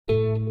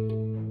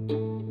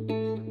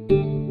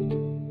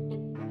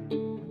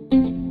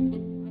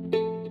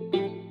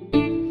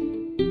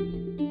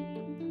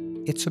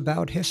It's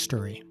about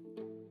history.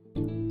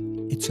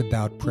 It's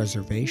about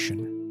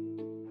preservation.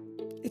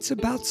 It's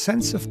about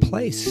sense of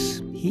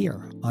place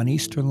here on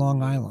Eastern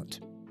Long Island.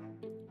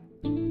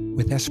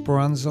 With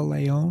Esperanza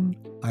Leon,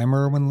 I'm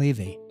Irwin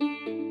Levy,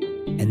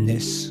 and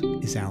this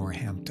is Our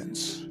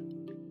Hamptons.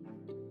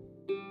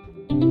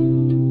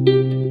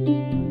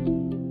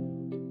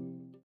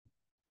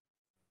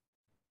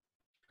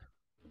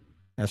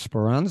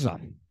 Esperanza.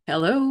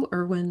 Hello,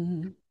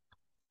 Irwin.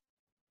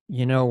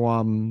 You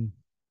know,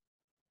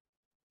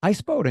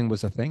 ice boating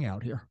was a thing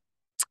out here.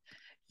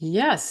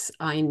 Yes,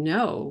 I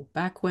know.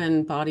 Back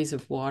when bodies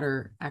of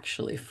water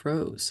actually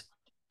froze.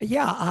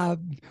 Yeah,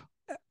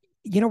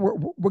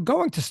 we're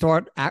going to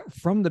start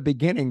from the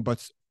beginning,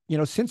 but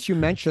since you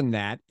mentioned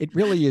that, it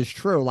really is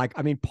true. Like,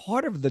 I mean,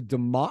 part of the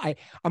demise.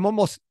 I'm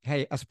almost.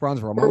 Hey,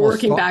 Esperanza, I'm We're almost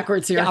working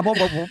backwards here.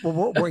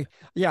 Yeah,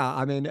 yeah.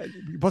 I mean,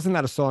 wasn't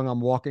that a song? I'm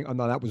walking. Oh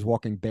no, that was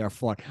Walking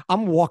Barefoot.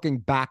 I'm walking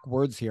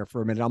backwards here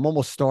for a minute. I'm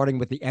almost starting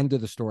with the end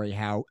of the story.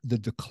 How the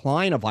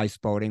decline of ice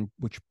boating,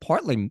 which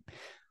partly,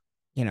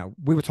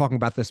 we were talking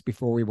about this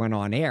before we went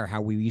on air.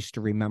 How we used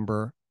to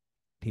remember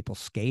people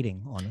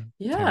skating on a town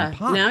Yeah,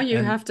 pond. now you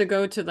And have to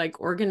go to like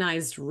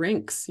organized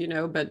rinks,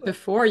 but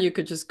before you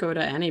could just go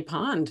to any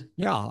pond.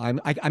 yeah,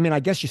 I mean,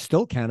 I guess you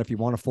still can if you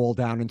want to fall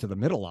down into the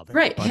middle of it.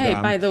 Right. But Hey,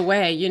 by the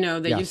way,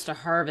 they used yes, to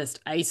harvest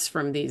ice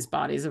from these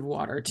bodies of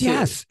water too.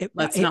 yes,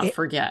 Let's not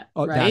forget,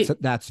 oh, right?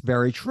 that's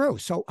very true.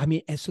 So I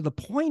mean, and so the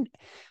point,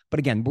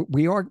 but again,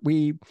 we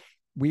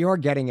are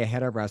getting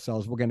ahead of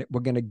ourselves.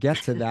 We're gonna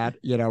get to that,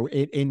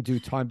 in due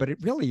time. But it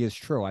really is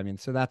true. I mean,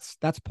 so that's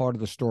part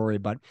of the story.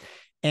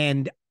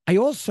 And I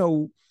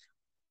also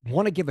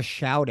want to give a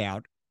shout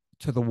out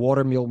to the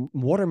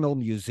Watermill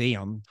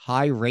Museum.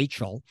 Hi,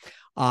 Rachel.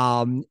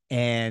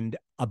 And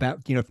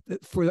about,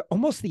 for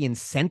almost the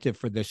incentive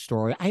for this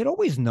story, I had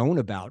always known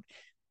about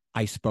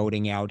ice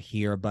boating out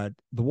here, but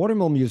the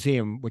Watermill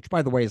Museum, which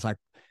by the way is like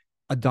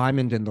a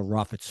diamond in the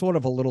rough, it's sort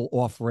of a little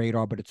off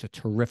radar, but it's a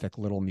terrific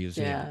little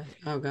museum. Yeah.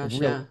 Oh gosh,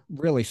 Real, yeah.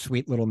 really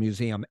sweet little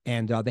museum.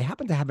 And they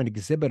happen to have an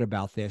exhibit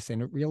about this,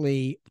 and a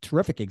really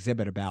terrific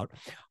exhibit about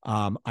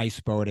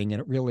ice boating,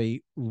 and it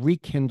really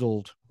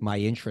rekindled my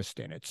interest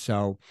in it.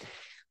 So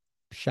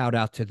shout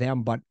out to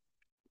them. But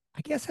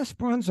I guess,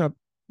 Esperanza,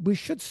 we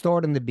should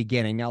start in the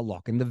beginning. Now,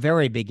 look, in the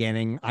very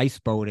beginning, ice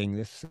boating,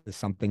 this is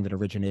something that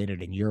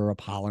originated in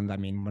Europe, Holland. I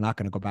mean, we're not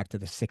going to go back to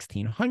the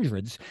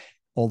 1600s,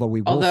 although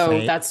we will Although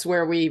say, that's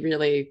where we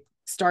really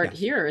start yes,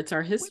 here. It's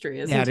our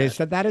history, isn't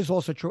it? that is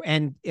also true.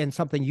 And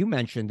something you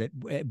mentioned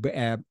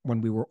that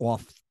when we were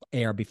off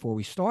air before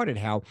we started,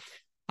 how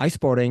ice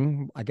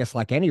boating, I guess,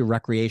 like any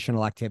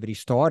recreational activity,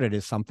 started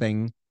as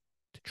something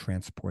to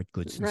transport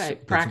goods and Right. goods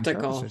and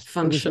Practical, services.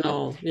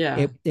 functional.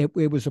 Yeah.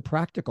 It was a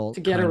practical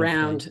To get kind of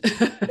around.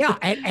 thing. Yeah,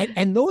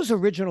 and those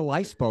original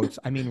ice boats,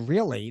 I mean,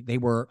 really, they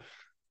were.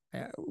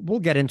 We'll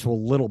get into a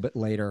little bit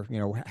later,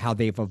 how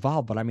they've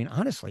evolved. But I mean,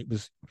 honestly, it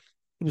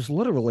was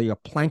literally a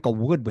plank of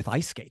wood with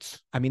ice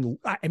skates. I mean,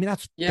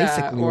 that's Yeah,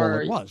 basically all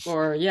it was.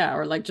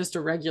 or like just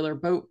a regular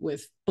boat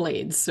with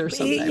blades or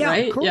something, Yeah,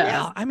 right? correct. Yeah.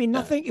 Yeah, I mean, Yeah.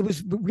 nothing.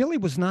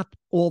 Was not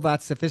all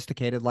that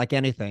sophisticated. Like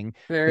anything,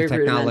 the Very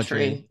technology,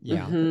 rudimentary.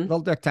 yeah,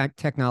 the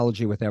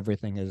technology with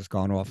everything has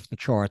gone off the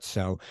charts.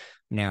 So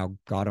now,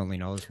 God only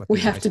knows what We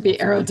these have ice to be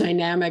boats are.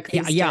 aerodynamic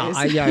Yeah, these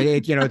yeah,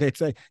 days.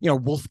 it's a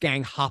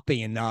Wolfgang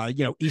Hoppe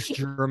and East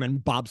German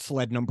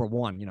bobsled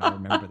 #1. I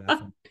remember that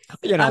from,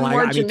 I'm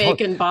more I mean,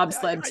 Jamaican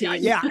bobsled team.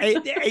 yeah,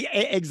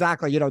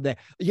 exactly.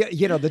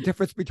 The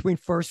difference between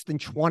first and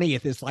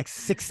 20th is like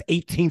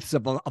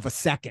 6/18 of a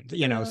second.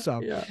 Yeah, So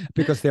yeah.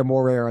 because they're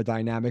more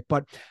aerodynamic.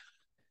 But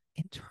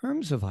in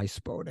terms of ice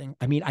boating,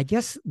 I mean, I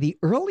guess the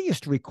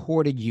earliest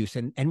recorded use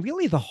and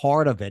really the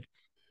heart of it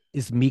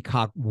was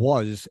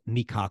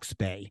Mecox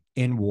Bay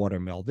in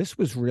Watermill. This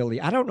was really,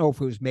 I don't know if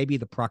it was maybe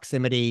the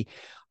proximity.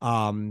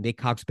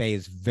 Mecox Bay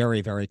is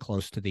very, very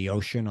close to the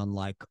ocean,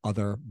 unlike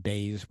other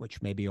bays,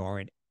 which maybe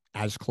aren't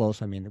as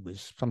close. I mean, it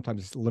was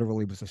sometimes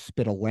literally was a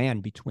spit of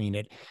land between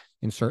it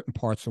in certain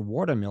parts of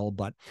Watermill,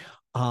 but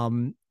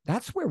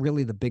that's where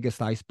really the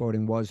biggest ice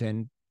boating was.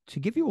 And to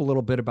give you a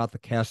little bit about the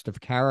cast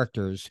of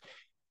characters,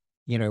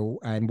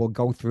 and we'll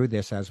go through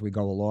this as we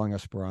go along,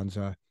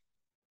 Esperanza.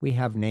 We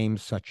have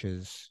names such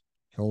as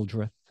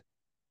Hildreth,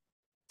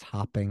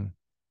 Topping,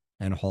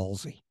 and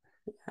Halsey.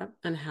 Yeah.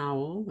 And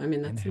Howell. I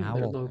mean, And that's another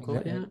Howell.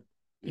 local. Yeah.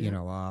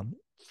 Yeah.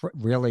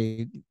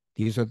 Really,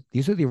 these are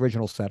the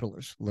original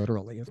settlers,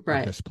 literally, of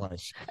Right. this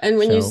place. And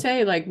when you So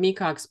say like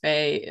Mecox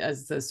Bay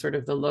as the sort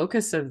of the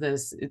locus of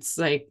this, it's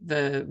like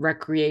the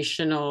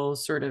recreational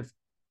sort of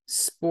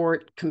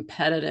sport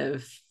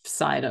competitive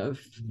side of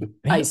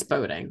ice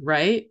boating,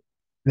 right?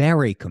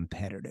 very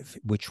competitive,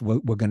 which we're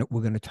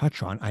gonna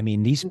touch on. I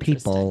mean,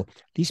 Interesting.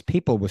 these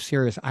people were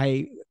serious.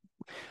 I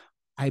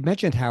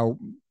mentioned how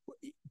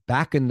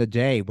back in the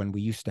day when we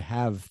used to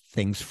have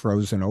things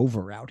frozen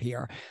over out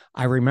here,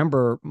 I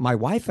remember my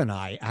wife and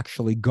I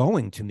actually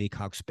going to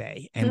Mecox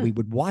Bay, and we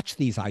would watch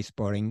these ice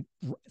boating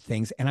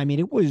things. And I mean,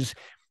 it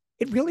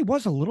really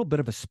was a little bit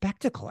of a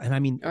spectacle. And I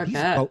mean, I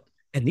bet.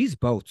 these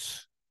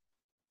boats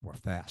were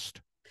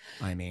fast.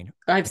 I mean,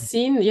 I've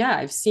seen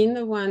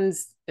the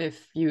ones.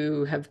 If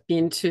you have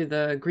been to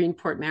the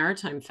Greenport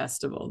Maritime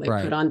Festival, they put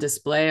right. on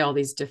display all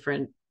these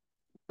different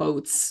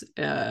boats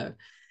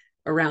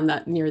around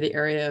that near the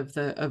area of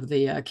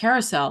the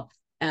carousel.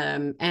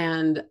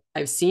 And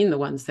I've seen the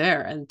ones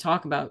there and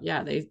talk about,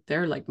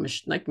 they're like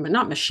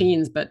not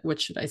machines, but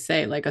what should I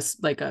say, like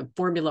a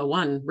Formula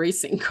One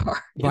racing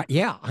car, But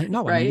yeah, I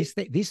know. I mean,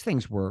 right? these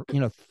things were,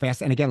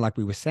 fast. And again, like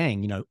we were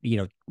saying,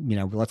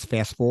 let's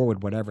fast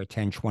forward whatever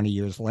 10, 20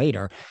 years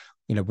later,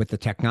 with the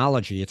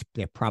technology,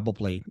 they're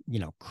probably,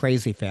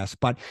 crazy fast.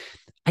 But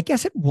I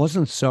guess it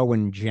wasn't so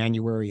in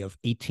January of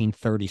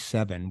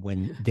 1837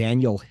 when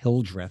Daniel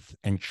Hildreth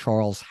and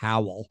Charles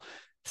Howell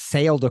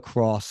sailed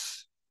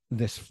across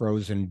this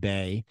frozen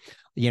bay,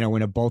 in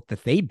a boat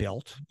that they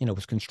built,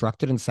 was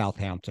constructed in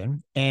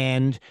Southampton.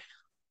 And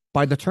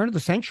by the turn of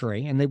the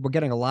century, and they were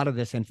getting a lot of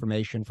this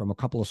information from a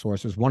couple of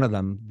sources, one of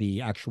them,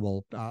 the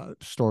actual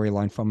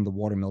storyline from the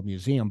Watermill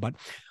Museum. But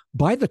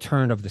by the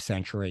turn of the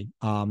century,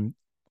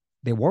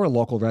 there were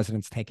local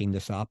residents taking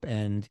this up.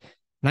 And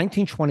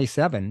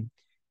 1927,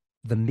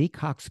 the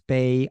Mecox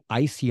Bay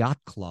Ice Yacht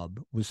Club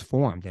was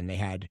formed, and they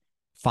had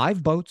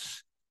 5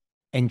 boats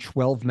and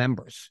 12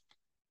 members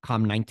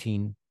come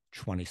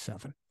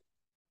 1927.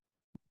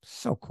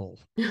 So cool.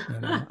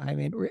 I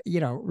mean,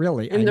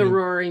 really, In the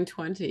roaring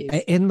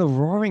 20s. In the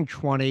roaring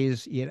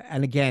 20s,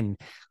 and again,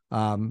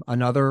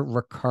 another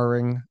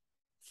recurring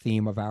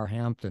theme of our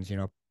Hamptons,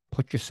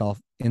 put yourself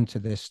into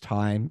this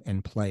time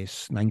and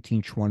place,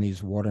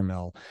 1920s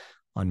watermill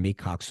on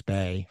Mecox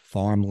Bay,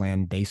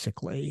 farmland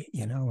basically,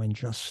 and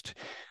just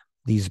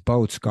these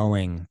boats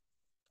going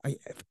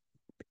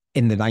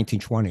in the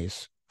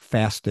 1920s,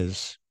 fast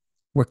as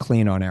we're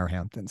clean on our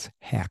Hamptons.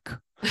 Heck.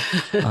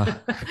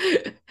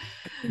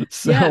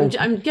 So yeah,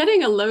 I'm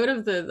getting a load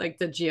of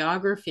the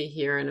geography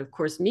here, and of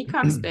course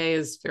Mecox Bay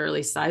is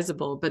fairly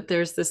sizable, but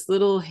there's this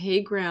little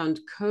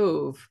hayground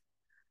cove,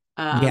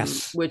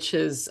 yes, which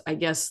is, I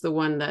guess, the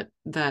one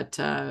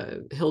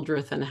that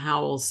Hildreth and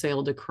Howell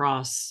sailed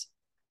across.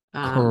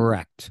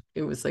 correct.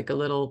 It was like a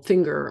little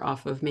finger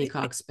off of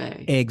Mecox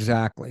Bay.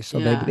 Exactly. So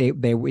Yeah.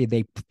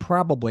 they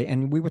probably,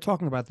 and we were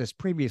talking about this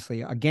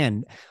previously.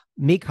 Again,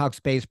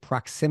 Mecox Bay's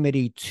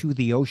proximity to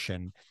the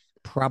ocean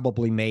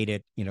probably made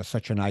it,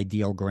 such an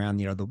ideal ground.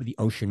 The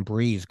ocean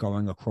breeze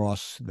going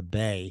across the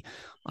bay,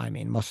 I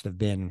mean, must have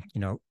been,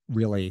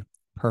 really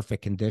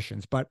perfect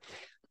conditions. But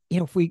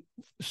if we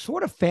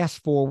sort of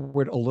fast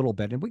forward a little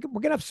bit, and we're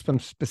going to have some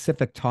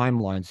specific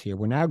timelines here.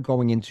 We're now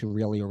going into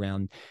really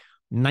around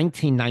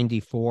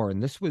 1994,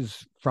 and this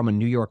was from a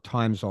New York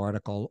Times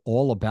article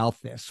all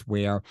about this,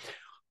 where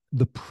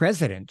the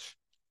president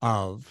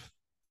of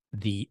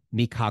the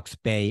Mecox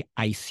Bay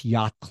Ice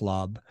Yacht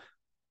Club,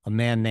 a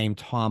man named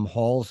Tom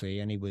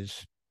Halsey, and he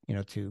was,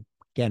 to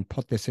again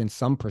put this in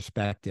some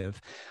perspective,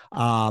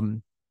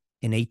 in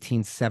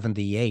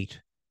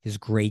 1878, his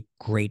great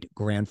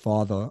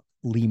grandfather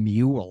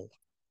Lemuel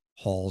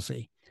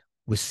Halsey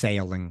was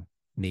sailing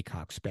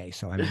Mecox Bay.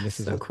 So I mean, this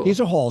is So cool.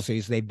 these are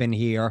Halseys. They've been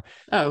here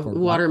Oh, for what?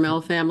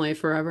 Watermill family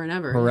forever and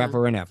ever.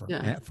 Forever and ever.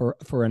 Yeah.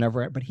 For and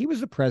ever. But he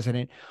was the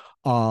president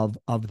of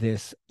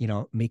this,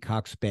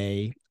 Mecox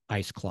Bay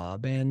Ice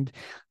Club. And,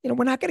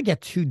 we're not going to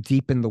get too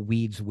deep in the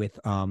weeds with,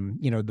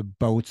 the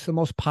boats. The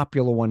most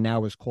popular one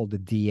now is called the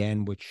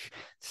DN, which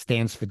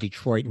stands for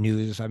Detroit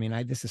News. I mean,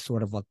 this is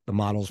sort of what the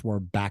models were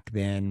back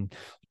then,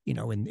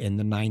 in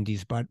the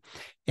 90s.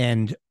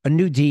 And a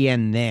new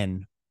DN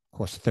then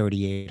cost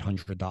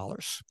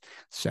 $3,800.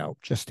 So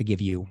just to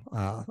give you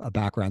a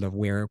background of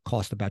where it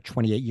cost about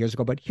 28 years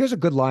ago. But here's a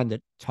good line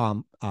that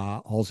Tom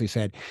Halsey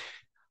said.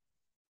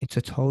 It's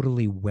a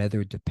totally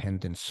weather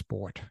dependent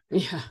sport.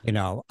 Yeah.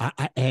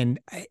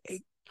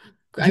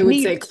 I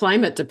would say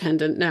climate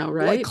dependent now,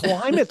 right?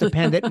 Climate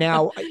dependent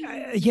now,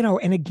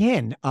 and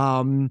again,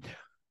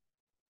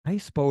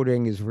 ice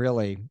boating is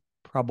really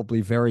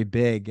probably very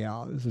big.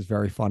 This is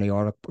very funny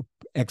article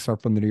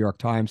excerpt from the New York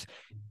Times.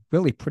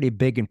 Really pretty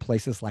big in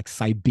places like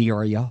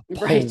Siberia,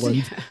 Poland,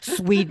 right, yeah.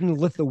 Sweden,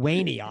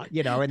 Lithuania,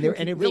 and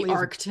it really the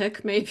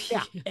Arctic, maybe.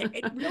 Yeah,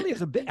 it really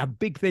is a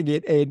big thing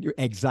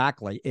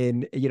exactly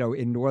in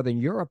Northern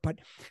Europe. But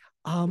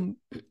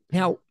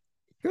now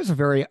here's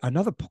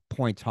another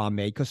point Tom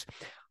made, because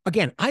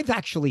again, I've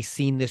actually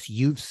seen this.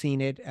 You've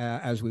seen it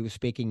as we were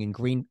speaking in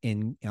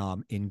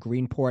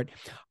Greenport.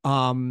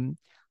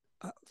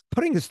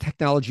 Putting this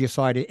technology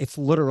aside, it's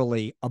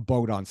literally a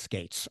boat on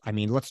skates. I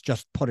mean, let's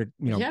just put it,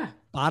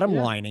 bottom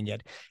lining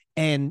it.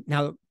 And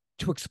now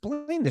to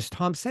explain this,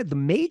 Tom said the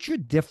major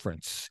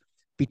difference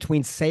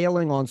between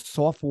sailing on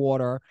soft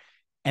water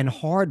and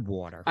hard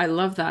water. I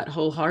love that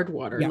whole hard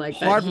water. Yeah, like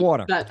hard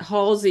water. That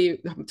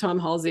Tom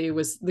Halsey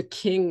was the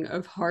king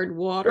of hard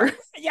water.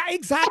 Yeah,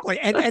 exactly.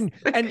 And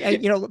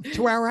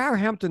to our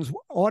Hamptons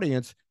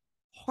audience,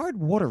 hard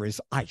water is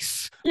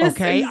ice. Yes,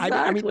 okay. Exactly.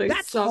 I mean,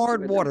 that's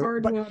hard water.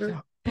 Hard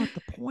water. But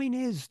the point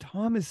is,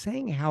 Tom is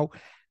saying how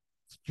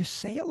you're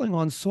sailing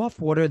on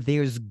soft water,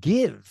 there's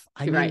give.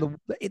 I mean,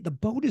 the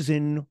boat is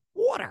in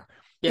water.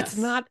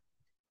 Yes.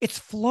 It's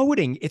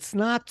floating. It's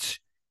not,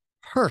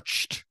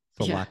 perched,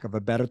 for Yeah. lack of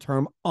a better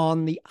term,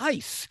 on the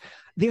ice.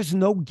 There's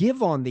no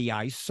give on the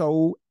ice.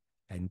 So,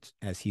 and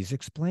as he's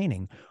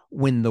explaining,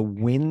 when the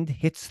wind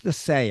hits the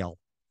sail,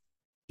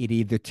 it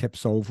either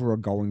tips over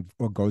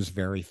or goes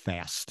very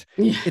fast.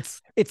 Yeah.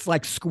 It's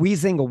like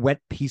squeezing a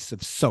wet piece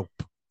of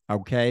soap,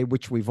 okay,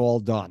 which we've all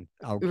done.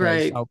 Okay.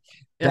 Right. So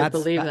I that's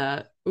believe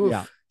that. that.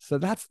 Yeah. Oof. So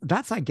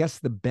that's I guess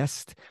the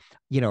best,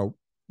 you know,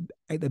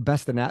 the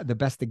best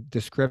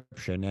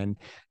description. And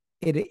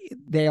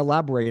they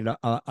elaborated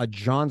a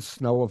John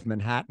Snow of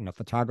Manhattan, a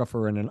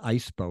photographer and an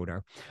ice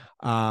boater.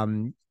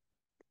 Um,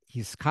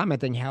 he's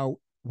commenting how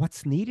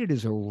what's needed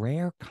is a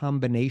rare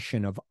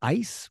combination of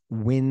ice,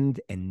 wind,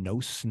 and no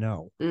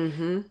snow.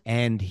 Mm-hmm.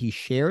 And he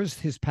shares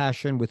his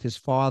passion with his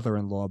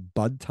father-in-law,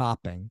 Bud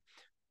Topping,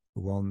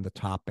 who owned the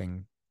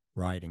Topping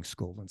Riding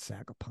School in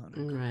Sagaponack.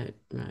 Right,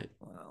 right.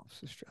 Wow,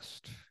 this is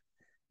just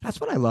that's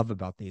what I love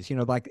about these.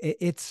 Like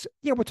it's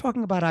yeah, we're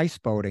talking about ice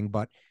boating,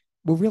 but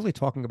we're really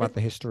talking about It,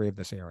 the history of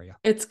this area.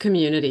 it's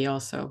community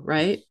also,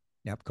 right? Yes.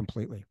 Yep,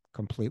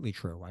 completely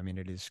true. I mean,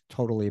 it is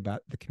totally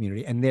about the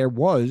community. And there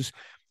was,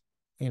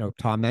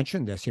 Tom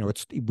mentioned this,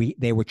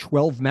 there were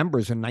 12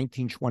 members in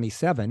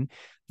 1927.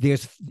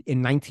 There's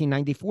in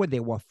 1994,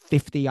 there were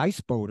 50 ice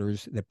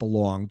boaters that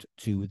belonged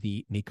to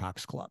the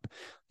Mecox Club,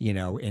 in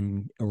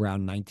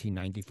around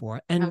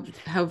 1994. And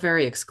How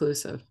very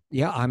exclusive.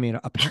 yeah, I mean,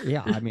 apparently,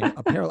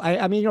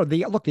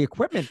 the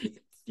equipment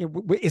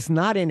is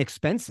not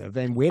inexpensive.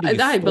 And where do you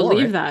I store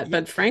believe it? that, Yeah.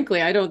 but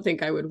frankly, I don't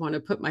think I would want to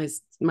put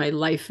my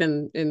life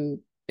in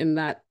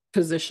that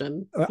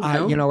position. I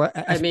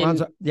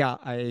Esperanza, mean, yeah,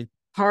 I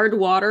hard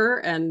water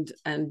and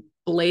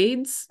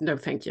blades. No,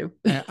 thank you.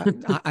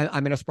 I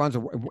mean,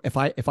 Esperanza. If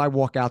I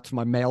walk out to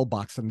my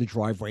mailbox in the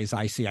driveways,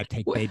 I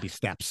take baby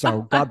steps.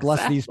 So God bless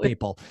these Exactly.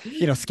 people.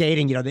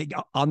 Skating. They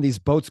on these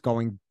boats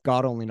going,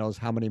 God only knows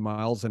how many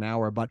miles an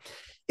hour. But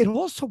it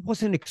also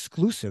wasn't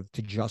exclusive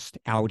to just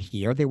out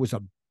here. There was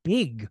a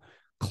big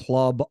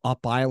club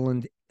up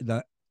island,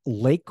 the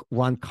Lake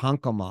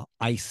Ronkonkoma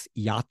Ice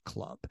Yacht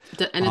Club.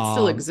 And it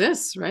still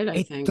exists, right? I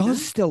It think. does Huh?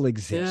 still Yeah.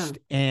 exist,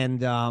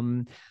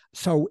 and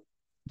so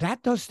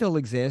that does still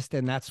exist,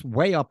 and that's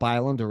way up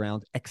island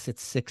around exit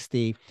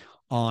 60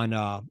 on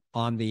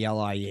the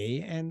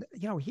LIE. And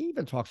he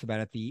even talks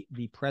about it.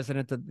 The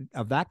president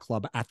of that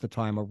club at the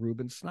time, a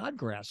Reuben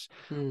Snodgrass,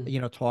 Hmm.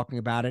 talking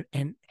about it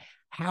and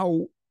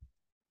how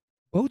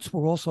boats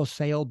were also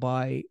sailed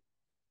by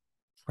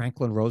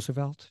Franklin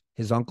Roosevelt,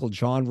 his uncle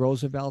John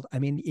Roosevelt. I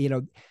mean,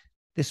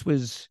 this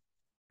was,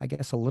 I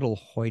guess, a little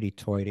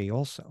hoity-toity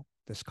also,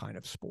 this kind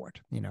of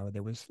sport.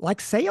 There was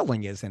like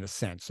sailing is in a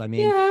sense. I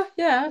mean, Yeah,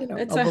 yeah. a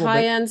It's a little bit.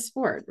 high-end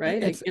sport,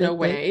 right? It's In a it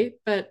way,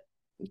 but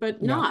yeah.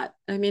 not.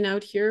 I mean,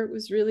 out here it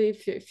was really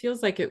it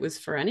feels like it was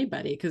for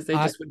anybody because they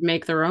I just would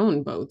make their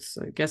own boats.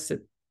 I guess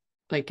it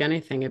like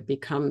anything, it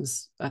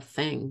becomes a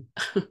thing.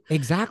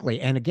 exactly.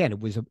 And again,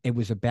 it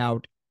was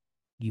about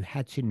you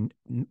had to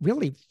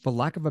really, for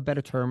lack of a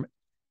better term,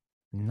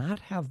 not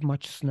have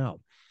much snow.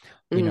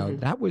 Hmm.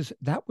 That was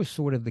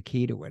sort of the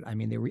key to it. I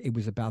mean, it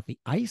was about the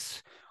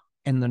ice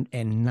and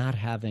not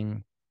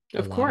having a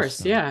Of lot of course,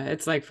 snow. yeah.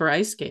 It's like for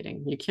ice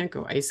skating. You can't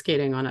go ice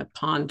skating on a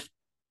pond,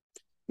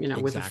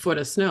 with a foot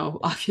Exactly. of snow,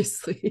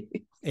 obviously.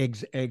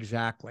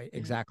 Exactly.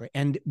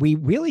 And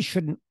we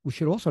should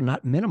also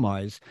not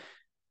minimize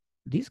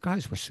these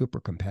guys were super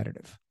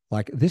competitive.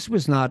 Like this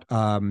was not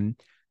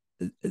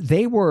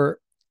they were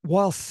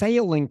while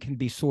sailing can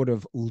be sort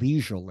of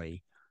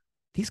leisurely,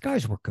 these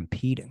guys were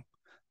competing.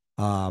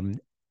 Um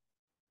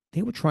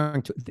they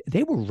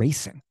were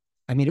racing.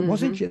 I mean, it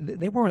wasn't Hmm.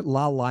 they weren't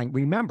lying.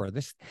 Remember,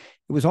 there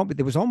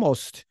was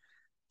almost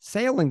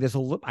sailing, there's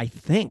I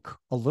think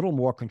a little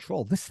more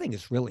control. This thing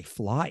is really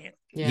flying,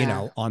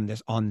 Yeah. on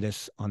this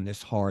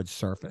hard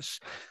surface.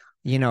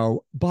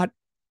 But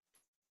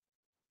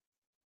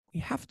we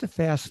have to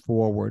fast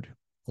forward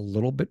a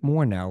little bit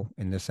more now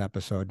in this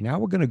episode. Now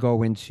we're going to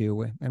go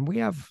into, and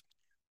we're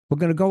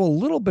going to go a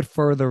little bit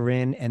further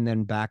in and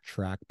then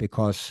backtrack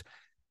because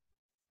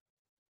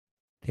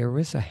there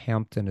is a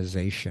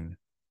Hamptonization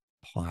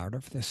part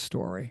of this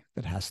story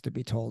that has to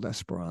be told,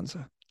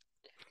 Esperanza.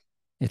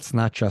 It's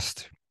not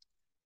just,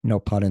 no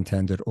pun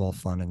intended, all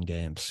fun and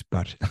games,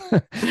 but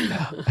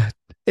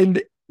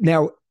and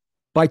now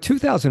by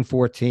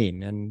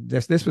 2014, and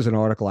this was an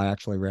article I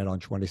actually read on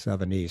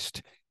 27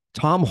 East.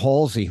 Tom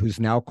Halsey,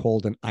 who's now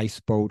called an ice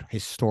boat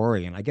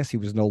historian, I guess he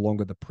was no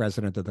longer the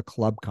president of the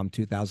club come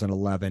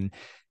 2011,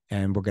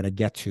 and we're going to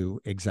get to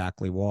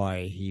exactly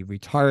why. He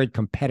retired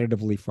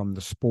competitively from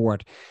the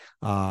sport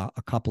a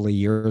couple of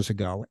years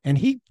ago, and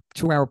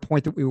to our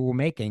point that we were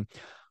making,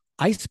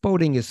 ice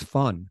boating is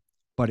fun,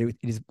 but it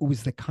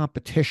was the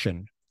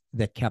competition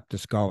that kept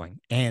us going.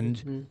 And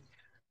Hmm.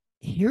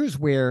 here's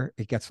where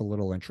it gets a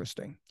little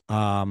interesting.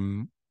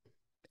 And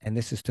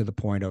this is to the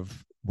point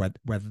of whether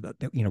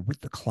with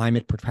the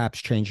climate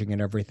perhaps changing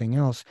and everything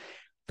else,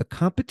 the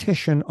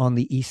competition on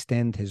the East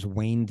End has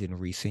waned in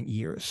recent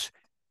years,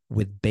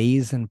 with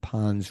bays and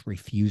ponds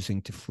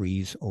refusing to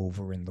freeze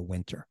over in the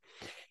winter.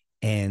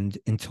 And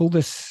until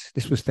this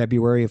was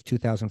February of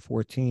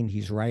 2014,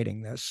 he's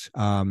writing this.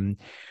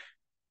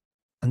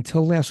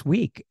 Until last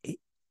week,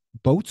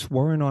 boats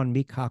weren't on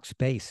Mecox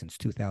Bay since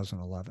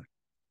 2011.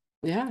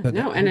 Yeah, So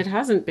no, and it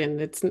hasn't been.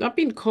 It's not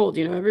been cold.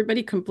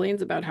 Everybody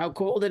complains about how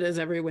cold it is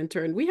every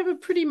winter, and we have a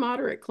pretty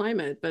moderate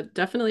climate, but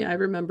definitely I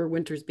remember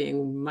winters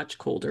being much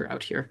colder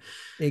out here.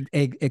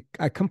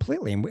 I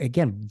completely, and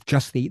again,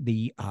 just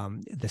the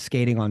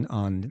skating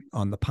on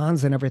the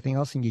ponds and everything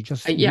else, and you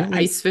just Yeah, really,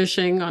 ice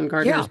fishing on yeah,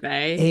 Gardiner's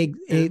Bay.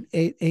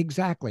 Yeah.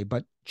 exactly.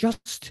 But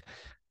just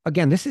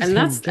again, this is And him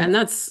that's just and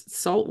that's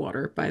salt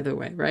water, by the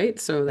way, right?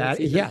 So that's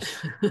that, even yes,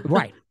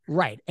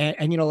 right,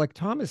 and like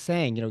Tom is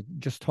saying,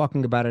 just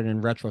talking about it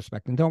in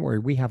retrospect, and don't worry,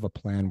 we have a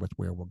plan with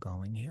where we're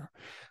going here,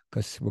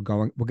 because we're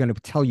going to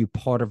tell you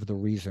part of the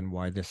reason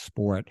why this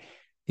sport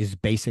is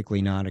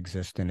basically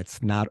non-existent.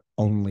 It's not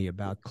only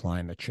about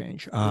climate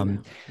change. no,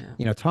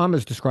 yeah. Tom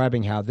is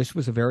describing how this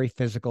was a very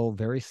physical,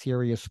 very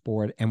serious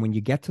sport, and when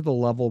you get to the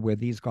level where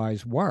these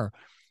guys were,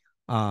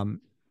 um,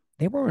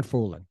 they weren't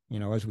fooling.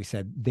 As we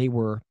said, they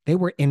were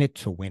in it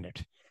to win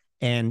it.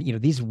 And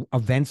these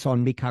events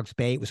on Mecox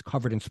Bay, it was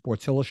covered in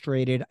Sports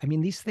Illustrated. I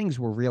mean, these things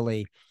were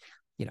really,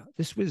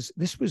 this was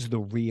the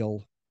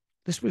real,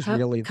 this was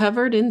really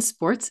Covered in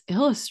Sports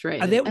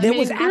Illustrated. I there was mean,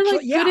 we're actually,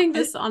 like yeah, putting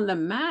this on the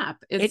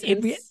map. it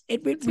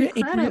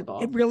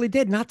Incredible. really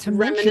did. Not to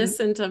mention,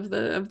 Reminiscent of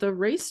the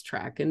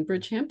racetrack in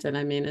Bridgehampton.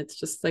 I mean, it's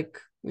just like,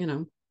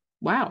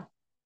 wow.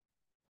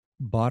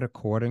 but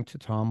according to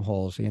Tom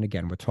Halsey, and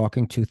again, we're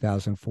talking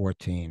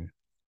 2014.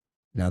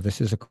 Now,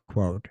 this is a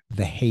quote: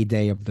 "The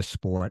heyday of the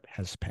sport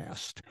has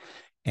passed."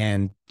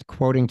 And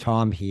quoting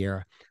Tom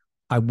here,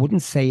 I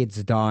wouldn't say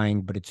it's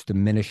dying, but it's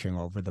diminishing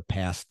over the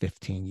past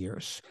 15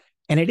 years.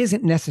 And it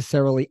isn't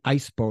necessarily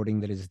ice boating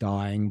that is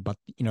dying, but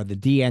the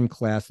DN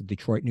class, the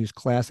Detroit News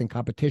class and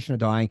competition are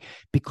dying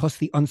because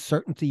the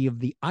uncertainty of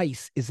the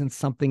ice isn't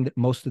something that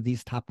most of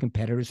these top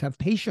competitors have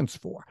patience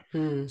for.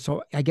 Hmm.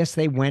 So I guess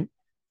they went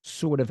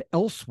sort of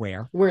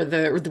elsewhere. Where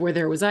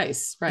there was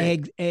ice,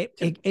 right?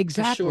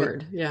 Exactly.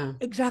 Assured, yeah.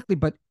 Exactly.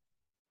 But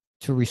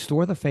to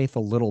restore the faith a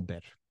little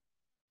bit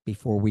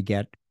before we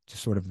get to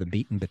sort of the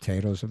meat and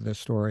potatoes of this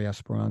story,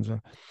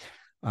 Esperanza,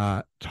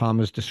 Tom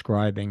is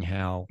describing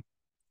how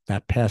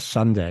that past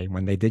Sunday,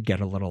 when they did get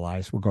a little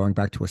ice, we're going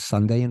back to a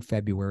Sunday in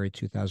February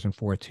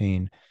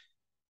 2014.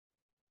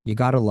 You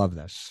got to love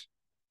this.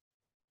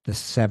 The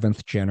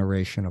seventh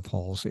generation of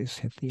Halseys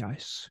hit the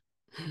ice.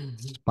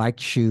 Spiked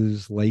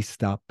shoes,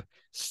 laced up,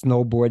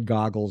 snowboard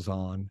goggles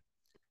on.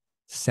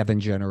 7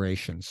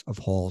 generations of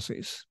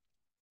Halseys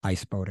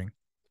ice boating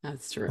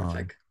That's on.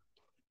 terrific.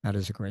 That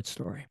is a great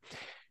story.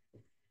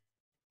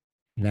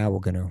 Now we're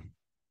going to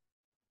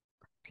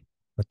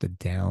put the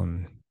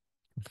down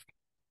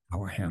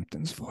our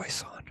Hampton's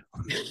voice on.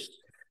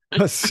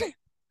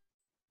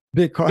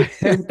 Because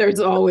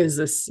There's always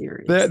a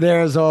series.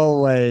 there's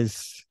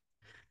always,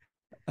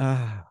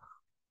 uh,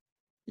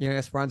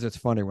 Esperanza, it's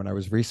funny when I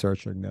was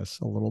researching this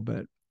a little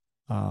bit.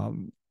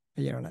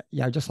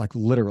 I just like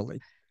literally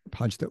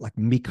punched it like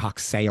Mecox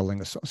Sailing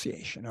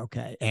Association.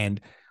 Okay.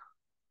 And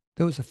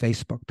there was a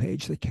Facebook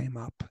page that came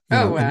up,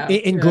 Oh in, wow.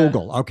 in Yeah.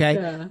 Google. Okay.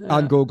 Yeah.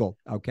 On Yeah. Google.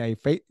 Okay.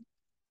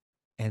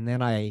 And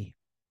then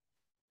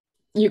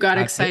You got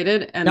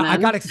excited and I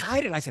got then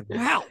excited. I said,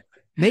 wow,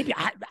 maybe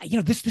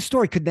this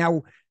story could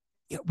now,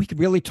 we could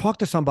really talk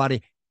to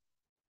somebody.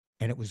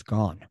 And it was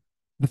gone.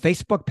 The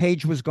Facebook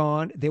page was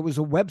gone. There was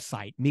a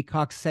website,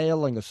 Mecox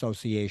Sailing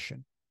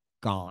Association,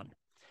 gone.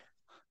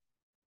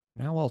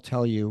 Now I'll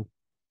tell you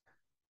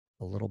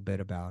a little bit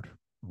about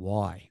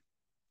why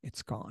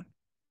it's gone.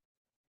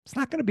 It's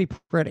not going to be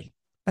pretty.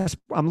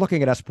 I'm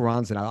looking at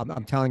Esperanza now.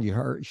 I'm telling you,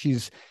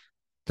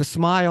 the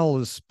smile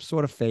is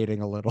sort of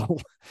fading a little.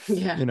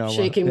 yeah,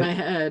 shaking my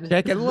head.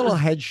 Shaking a little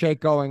head shake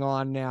going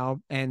on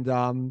now. And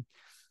all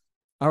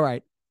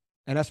right.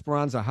 And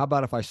Esperanza, how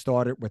about if I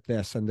started with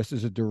this? And this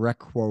is a direct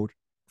quote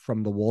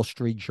from the Wall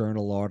Street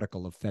Journal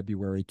article of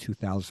February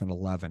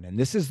 2011. And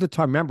this is the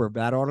time. Remember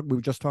that article we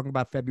were just talking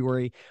about,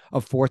 February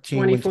of 14,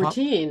 when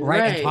 2014,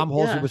 right? And Tom right.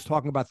 Halsey Yeah. was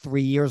talking about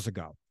 3 years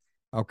ago.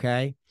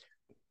 Okay.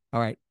 All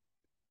right.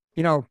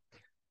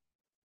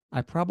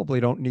 I probably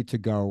don't need to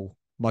go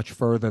much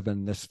further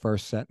than this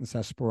first sentence,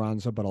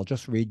 Esperanza, but I'll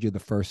just read you the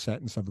first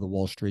sentence of the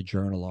Wall Street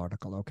Journal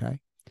article. Okay.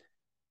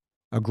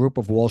 A group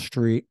of Wall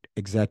Street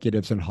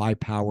executives and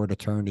high-powered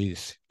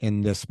attorneys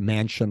in this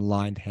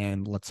mansion-lined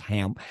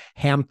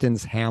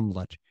Hampton's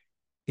Hamlet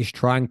is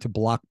trying to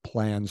block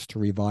plans to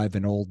revive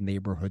an old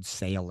neighborhood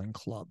sailing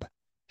club,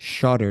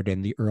 shuttered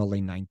in the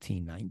early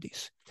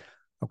 1990s.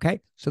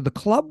 Okay, so the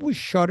club was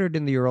shuttered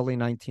in the early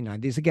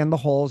 1990s. Again, the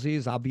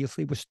Halseys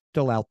obviously were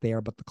still out there,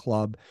 but the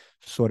club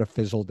sort of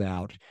fizzled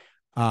out.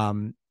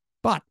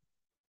 But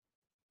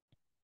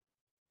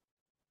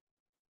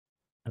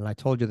and I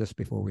told you this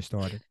before we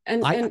started.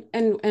 And I and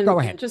and and Go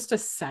ahead. just a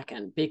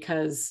second,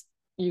 because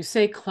you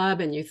say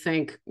club and you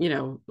think,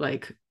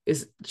 like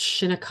is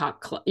Shinnecock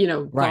club,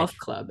 Right. golf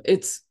club.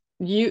 It's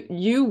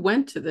you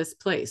went to this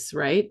place,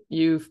 right?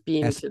 You've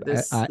been As to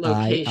this I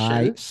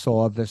location.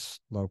 saw this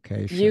You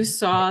location.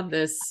 saw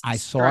this I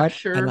saw it,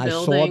 structure, and I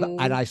saw the and building,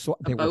 I saw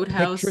a there were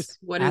pictures boathouse.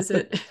 What at is the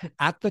it?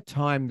 at the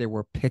time. There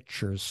were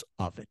pictures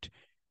of it,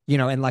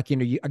 and like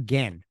you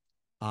again,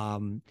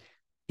 um,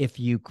 if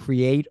you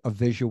create a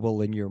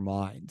visual in your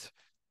mind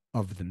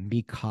of the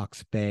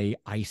Mecox Bay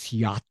Ice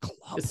Yacht Club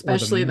or the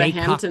Especially the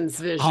Hamptons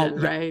oh vision,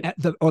 yeah, right?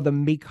 the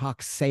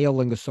Mecox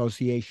Sailing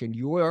Association,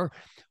 you're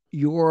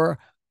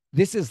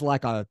this is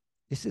like a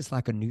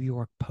New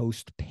York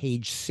Post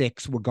page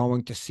 6. We're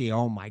going to see,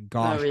 oh my Oh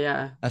gosh,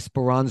 yeah.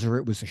 Esperanza,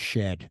 it was a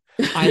shed.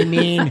 I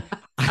mean,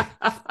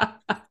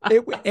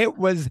 it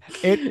was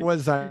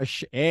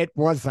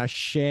a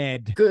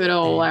shed. Good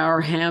old And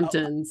our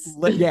Hamptons.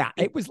 yeah,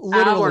 it was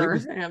literally Our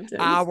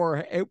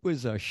Hamptons. it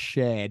was a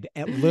shed,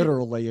 and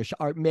literally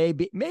or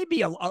maybe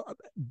a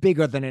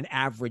bigger than an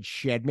average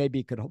shed. Maybe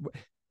it could,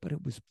 but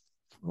it was,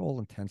 for all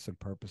intents and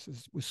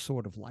purposes, it was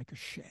sort of like a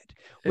shed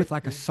with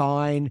like a Okay.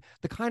 sign,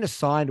 the kind of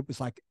sign it was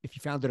like if you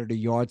found it at a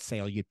yard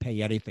sale, you'd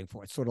pay anything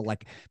for it. Sort of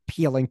like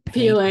peeling paint.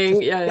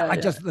 Peeling. Yeah, Yeah, yeah, I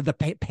yeah. just the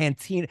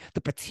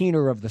patina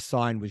of the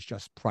sign was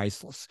just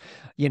priceless,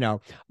 you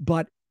know.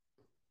 But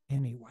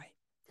anyway,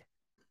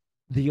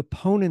 the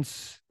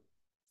opponents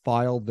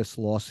filed this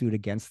lawsuit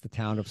against the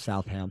town of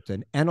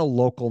Southampton and a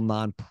local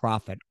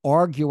nonprofit,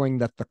 arguing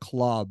that the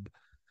club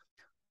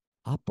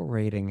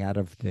operating out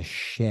of the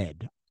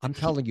shed. I'm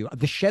telling you,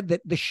 the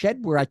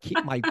shed where I keep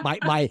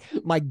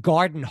my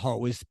garden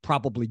hoe is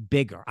probably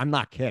bigger. I'm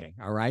not kidding.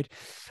 All right.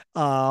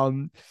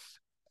 Um,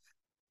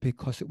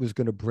 because it was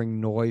going to bring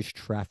noise,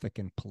 traffic,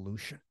 and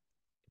pollution.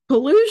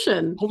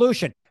 Pollution.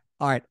 Pollution.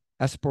 All right.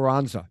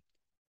 Esperanza.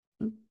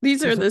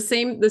 These are There's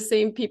a, the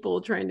same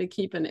people trying to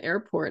keep an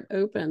airport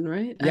open,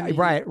 right? I yeah, mean,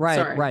 right.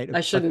 sorry, I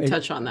But shouldn't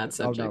touch on that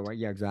oh no, subject.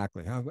 yeah,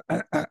 exactly.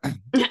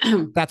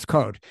 That's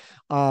code.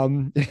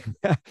 Um,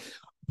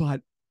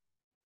 but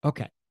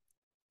okay,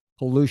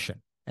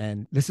 pollution,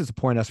 and this is a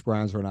point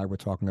Esperanza and I were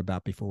talking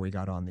about before we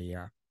got on the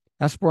air.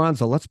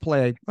 Esperanza, let's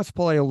play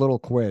a little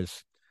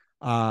quiz.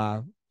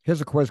 Here's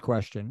a quiz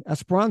question.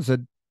 Esperanza,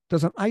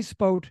 does an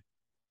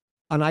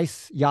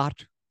ice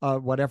yacht,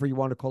 whatever you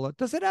want to call it,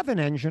 does it have an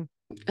engine?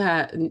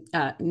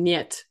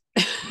 Niet.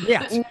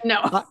 Yes.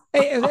 No.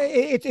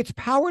 It's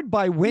powered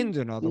by wind,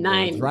 in other words,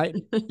 Nine. right?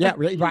 Yeah,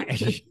 right.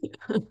 Negative.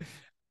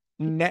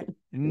 None.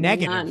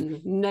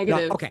 No,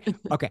 Negative.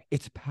 okay.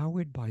 It's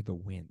powered by the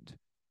wind.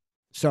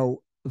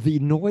 So the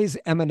noise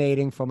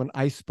emanating from an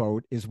ice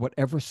boat is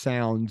whatever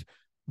sound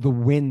the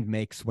wind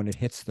makes when it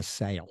hits the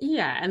sail.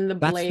 Yeah, and the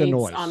That's the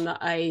blades on noise. the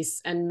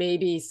ice, and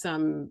maybe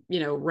some,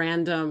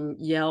 random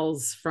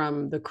yells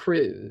from the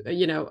crew.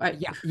 Yeah.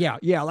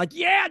 Like,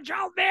 yeah,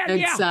 Joe, man,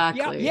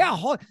 Exactly.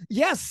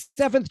 yes,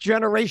 seventh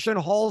generation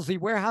Halsey.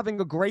 We're having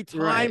a great time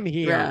Right.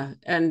 here. Yeah.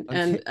 And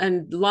Until,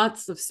 and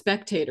lots of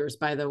spectators,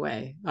 by the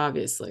way,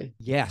 obviously.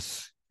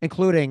 yes,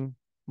 including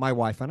my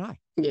wife and I.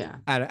 Yeah.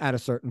 At a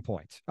certain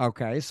point.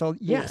 Okay, so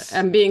Yeah. yes,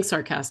 I'm being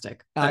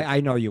sarcastic, but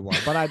I know you are,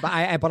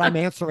 but I'm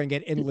answering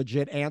it in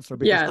legit answer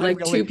because yeah, like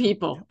two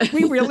people.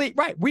 we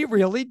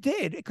really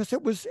did, because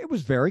it was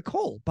very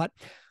cool. But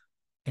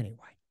anyway,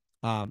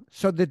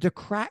 so the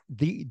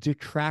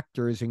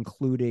detractors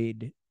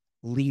included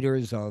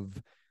leaders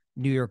of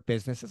New York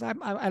businesses. I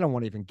don't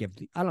want to even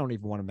I don't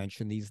even want to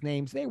mention these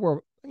names. They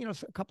were,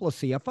 a couple of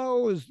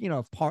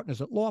CFOs,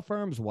 partners at law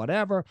firms,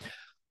 whatever.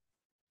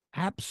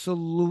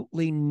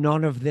 Absolutely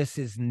none of this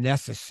is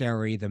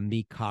necessary, the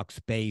Mecox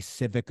Bay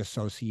Civic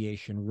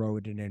Association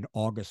wrote in an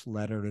August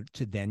letter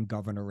to then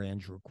Governor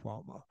Andrew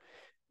Cuomo.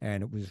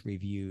 And it was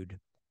reviewed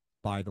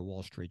by the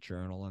Wall Street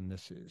Journal. And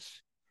this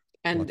is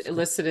And what's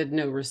elicited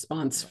no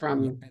response yeah,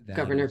 from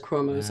Governor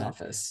Cuomo's that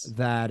office.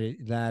 that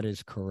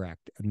is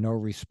correct. No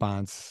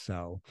response.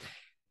 So,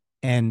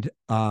 and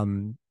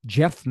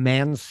Jeff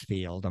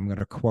Mansfield, I'm going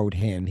to quote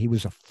him. He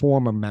was a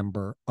former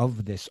member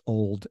of this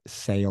old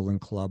sailing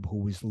club who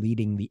was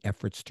leading the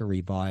efforts to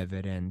revive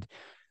it. And,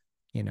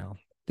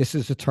 this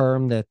is a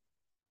term that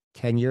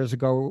 10 years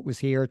ago it was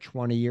here,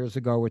 20 years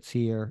ago it's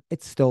here,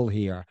 it's still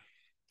here.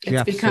 It's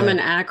Jeff become an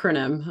said,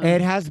 acronym. Huh?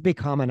 it has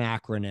become an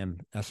acronym,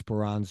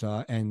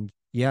 Esperanza. And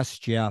yes,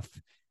 Jeff,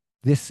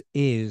 this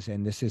is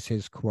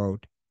his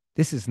quote,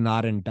 this is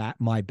not in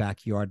my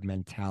backyard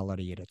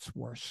mentality at its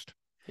worst.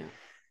 Yeah.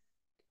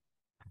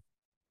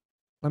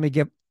 Let me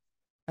give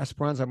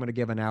Esperanza, I'm going to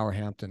give an Our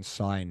Hampton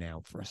sigh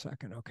now for a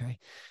second, okay?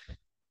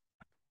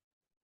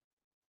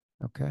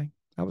 Okay.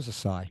 That was a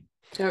sigh.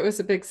 It was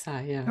a big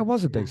sigh. Yeah. That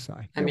was a Yeah. big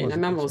sigh. I mean,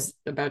 I'm almost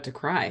about to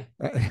cry.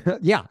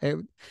 Yeah.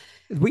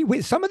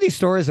 We some of these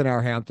stories in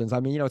Our Hamptons, I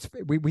mean,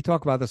 we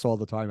talk about this all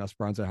the time,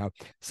 Esperanza, how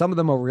some of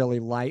them are really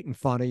light and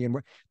funny,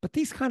 but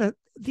these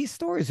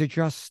stories are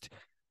just,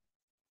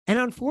 and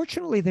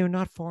unfortunately, they're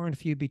not far and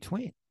few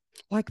between.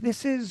 Like,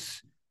 this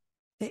is,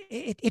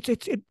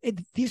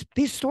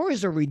 these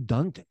stories are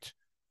redundant.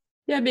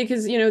 Yeah,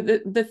 because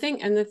the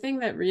thing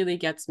that really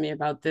gets me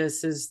about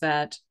this is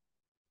that,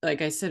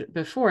 like I said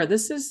before,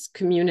 this is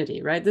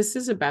community, right? This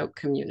is about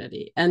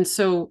community. And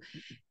so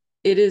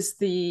it is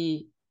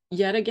the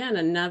yet again,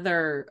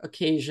 another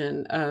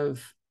occasion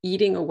of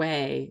eating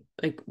away,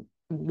 like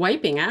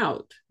wiping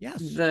out Yes.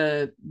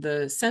 the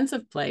sense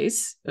of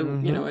place,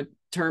 Mm-hmm. a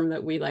term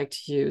that we like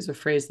to use, a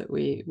phrase that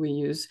we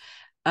use.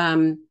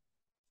 Um,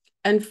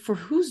 and for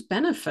whose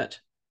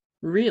benefit,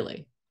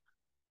 really?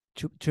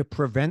 To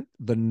prevent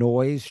the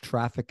noise,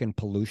 traffic, and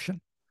pollution.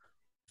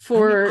 I mean,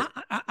 For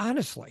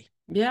honestly,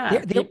 yeah,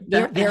 the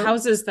they're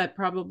houses that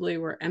probably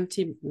were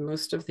empty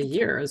most of the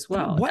year as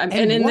well, and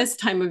and in what this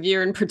time of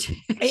year in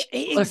particular.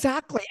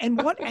 exactly, and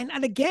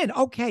again,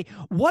 okay,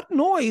 what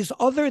noise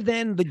other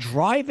than the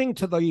driving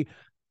to the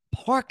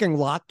parking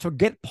lot to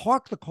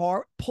park the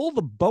car, pull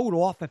the boat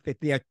off if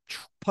they're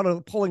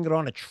pulling it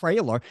on a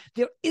trailer.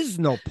 There is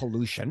no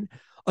pollution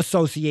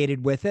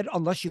associated with it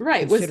unless you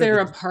Right. Was consider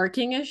there the a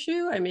parking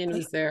issue? I mean,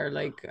 was there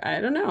like,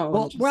 I don't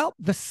know, just well,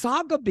 the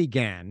saga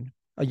began,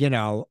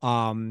 now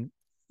I'm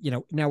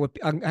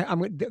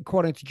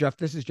according to Jeff,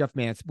 this is Jeff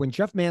Mans, when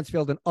Jeff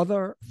Mansfield and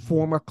other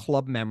former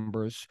club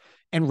members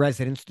and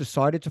residents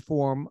decided to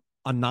form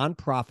a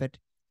nonprofit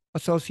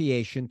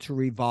association to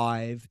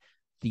revive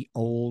the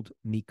old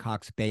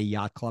Mecox Bay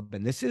Yacht Club.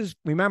 And this is,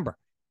 remember,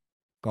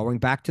 going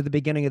back to the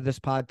beginning of this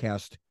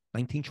podcast,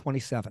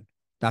 1927.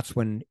 That's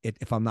when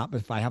if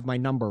I have my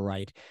number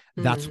right,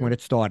 that's when mm-hmm,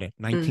 it started,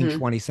 mm-hmm,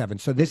 1927.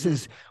 So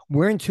mm-hmm.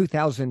 we're in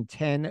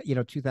 2010,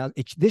 2000,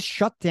 this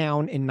shut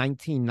down in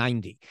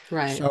 1990.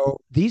 Right. So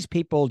these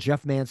people,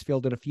 Jeff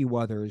Mansfield and a few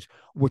others,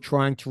 were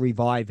trying to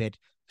revive it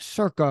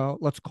circa,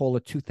 let's call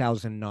it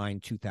 2009,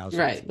 Right.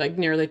 2010. Like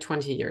nearly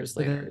 20 years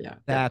later. Yeah. Yeah.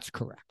 That's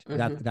correct.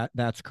 Mm-hmm.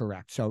 That's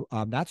correct. So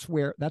that's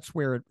where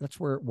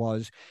it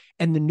was,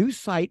 and the new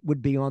site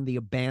would be on the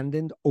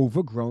abandoned,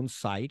 overgrown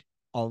site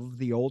of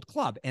the old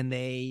club, and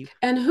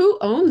And who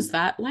owns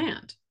that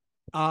land?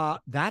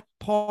 that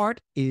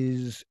part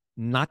is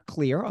not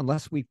clear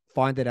unless we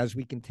find it as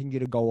we continue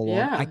to go along.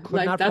 I Yeah. could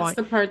Like not that's find.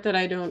 the part that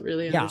I don't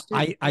really Yeah,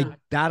 understand.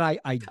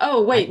 Yeah.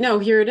 Oh, I wait, no,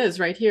 here it is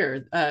right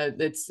here.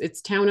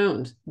 It's town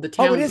owned. The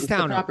oh, it town is owns the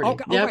town owned. property.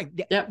 Okay, all Yep. right,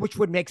 yeah, Yep. which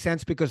would make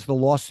sense because the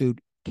lawsuit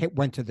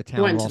went to the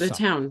town Went to the also.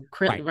 town.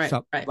 Right. Right,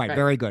 So, right, right. right.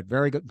 Very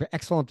good.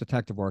 Excellent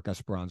detective work,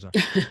 Esperanza.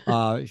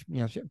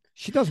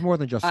 She does more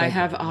than just I say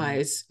have that. I mean,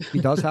 eyes. she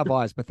does have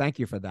eyes, but thank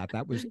you for that.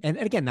 That was, and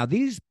again, now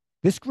this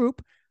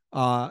group,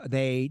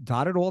 they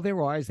dotted all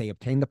their I's. They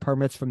obtained the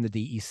permits from the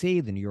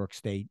DEC, the New York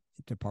State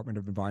Department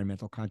of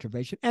Environmental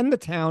Conservation, and the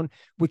town,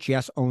 which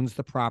yes owns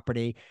the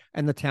property,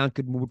 and the town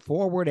could move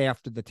forward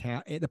after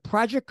the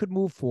project could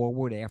move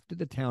forward after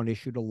the town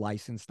issued a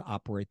license to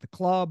operate the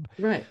club,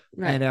 Right,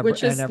 right. and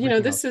Which is,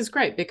 everything this else. is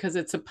great because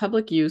it's a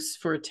public use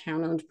for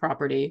town owned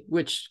property,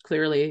 which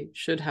clearly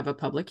should have a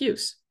public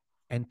use.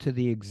 And to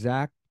the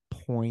exact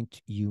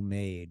point you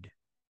made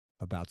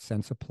about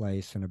sense of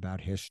place and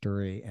about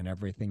history and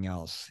everything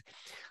else.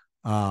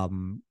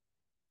 Um,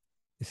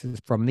 this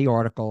is from the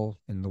article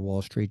in the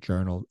Wall Street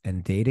Journal,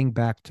 and dating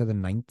back to the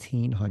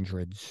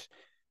 1900s,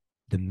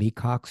 the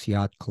Mecox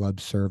Yacht Club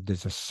served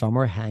as a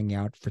summer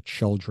hangout for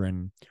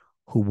children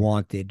who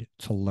wanted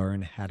to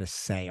learn how to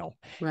sail.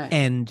 Right.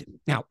 And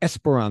now,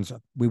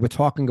 Esperanza, we were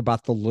talking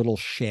about the little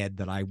shed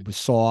that I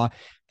saw.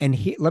 And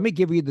let me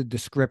give you the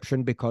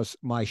description because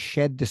my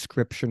shed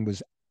description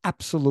was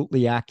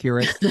absolutely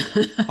accurate.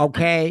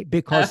 Okay.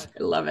 Because,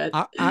 I love it.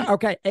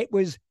 okay, it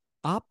was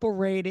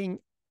operating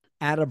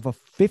out of a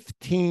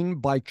 15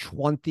 by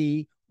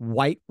 20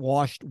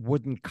 whitewashed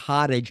wooden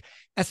cottage.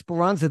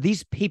 Esperanza,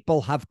 these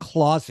people have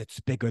closets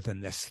bigger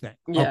than this thing.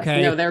 Yeah.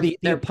 Okay. No, The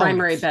their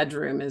primary opponents.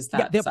 bedroom is Yeah,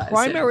 that their size.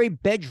 primary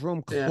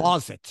bedroom Yeah.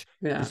 closet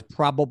Yeah. is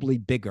probably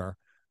bigger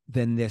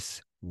than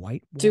this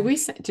whitewash.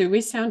 Do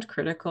we sound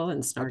critical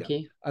and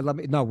snarky?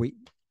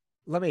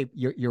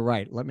 You're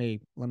right. Let me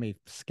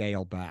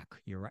scale back.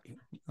 You're right.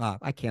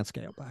 I can't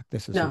scale back.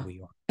 This is who No.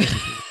 we are.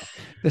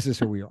 This is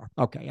who we are.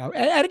 Okay.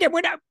 And again,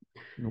 we're not.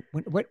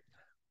 What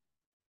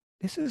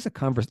this is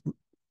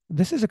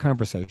a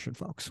conversation,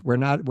 folks. We're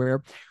not.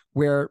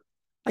 We're.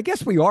 I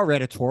guess we are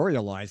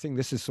editorializing.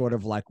 This is sort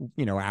of like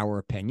our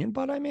opinion,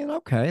 but I mean,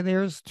 okay.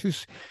 There's two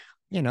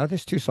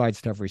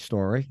sides to every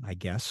story, I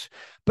guess.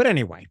 But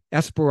anyway,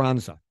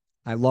 Esperanza.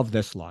 I love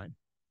this line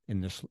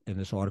in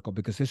this article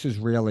because this is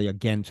really,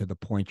 again, to the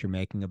point you're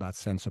making about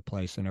sense of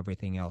place and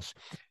everything else.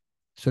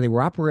 So they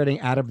were operating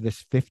out of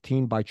this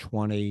 15 by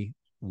 20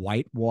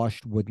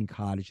 whitewashed wooden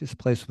cottage. This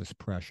place was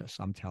precious.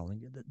 I'm telling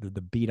you,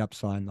 the beat up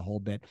sign, the whole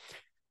bit.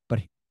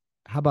 But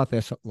how about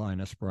this line,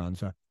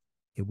 Esperanza?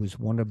 It was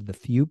one of the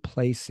few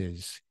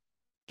places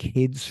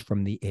kids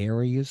from the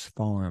area's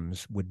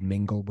farms would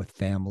mingle with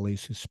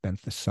families who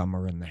spent the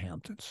summer in the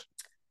Hamptons.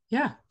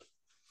 Yeah.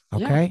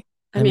 Okay. Yeah.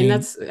 I mean,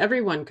 that's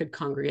everyone could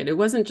congregate. It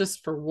wasn't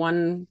just for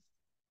one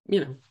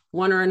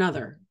or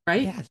another,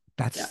 right? Yeah,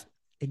 that's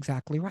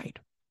exactly right.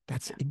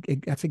 That's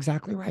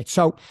exactly right.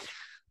 So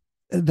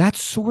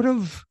that's sort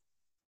of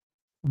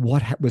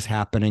what was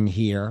happening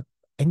here.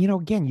 And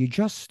again,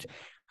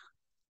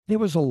 there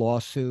was a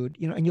lawsuit,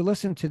 and you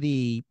listen to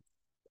the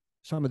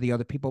some of the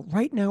other people.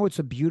 Right now, it's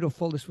a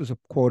beautiful, this was a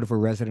quote of a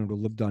resident who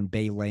lived on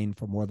Bay Lane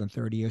for more than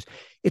 30 years.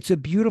 It's a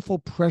beautiful,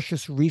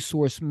 precious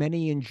resource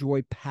many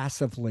enjoy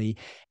passively,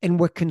 and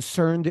we're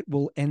concerned it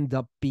will end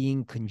up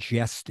being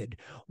congested.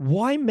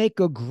 Why make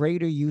a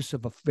greater use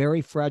of a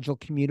very fragile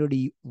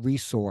community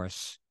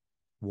resource?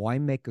 Why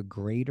make a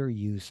greater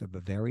use of a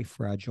very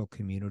fragile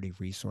community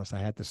resource? I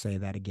had to say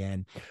that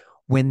again.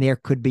 When there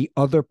could be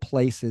other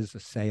places a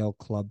sail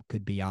club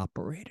could be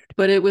operated.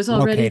 But it was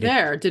already Located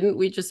there. Didn't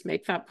we just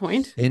make that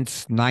point?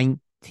 since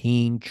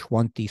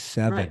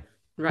 1927. Right.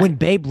 When Right.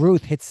 Babe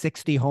Ruth hit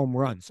 60 home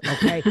runs.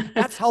 Okay.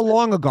 That's how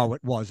long ago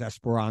it was,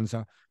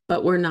 Esperanza.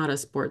 But we're not a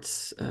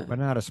sports But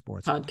not a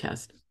sports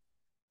podcast.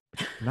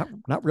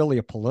 not really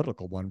a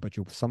political one, but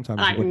sometimes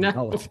you I wouldn't know.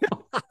 know it.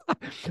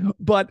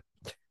 But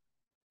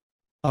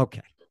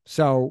okay.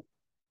 So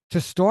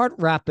to start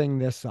wrapping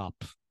this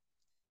up,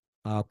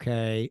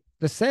 okay,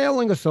 the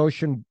Sailing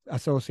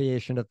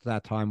Association at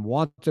that time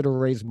wanted to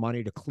raise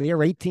money to clear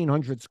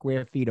 1,800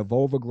 square feet of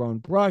overgrown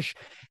brush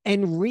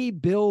and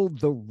rebuild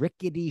the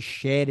rickety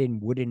shed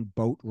and wooden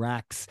boat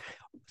racks.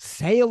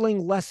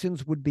 Sailing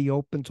lessons would be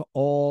open to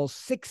all,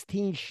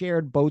 16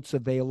 shared boats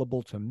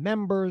available to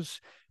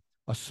members.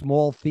 A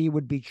small fee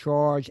would be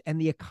charged,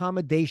 and the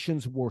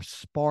accommodations were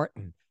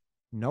Spartan.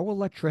 No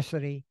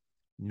electricity,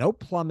 no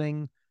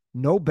plumbing,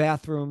 no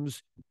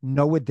bathrooms,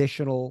 no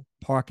additional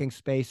parking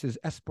spaces.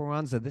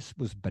 Esperanza, this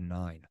was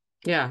benign.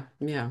 Yeah.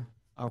 Yeah.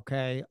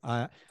 Okay.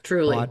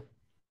 Truly. But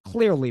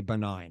clearly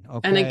benign.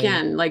 Okay. And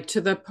again, like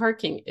to the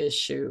parking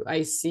issue,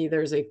 I see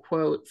there's a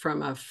quote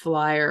from a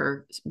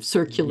flyer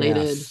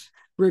circulated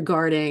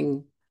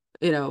regarding,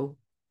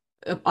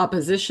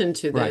 opposition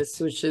to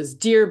this, right, which is,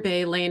 Dear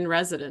Bay Lane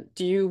resident,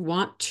 do you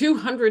want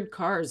 200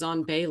 cars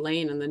on Bay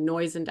Lane and the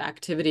noise and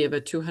activity of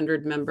a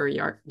 200-member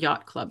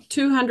yacht club?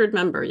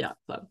 200-member yacht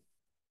club.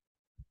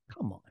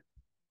 Come on.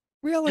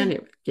 Really?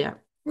 Anyway, yeah.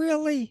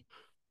 Really?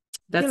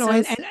 That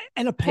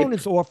and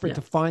opponents offered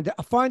to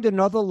find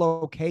another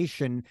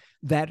location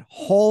that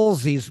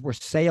Halsey's were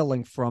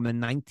sailing from in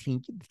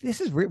 19.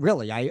 This is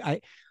really,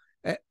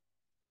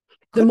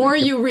 the more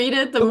you read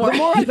it, the more I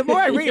read it, the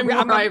more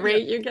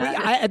irate you get.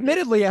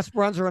 Admittedly,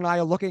 Esperanza and I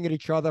are looking at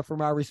each other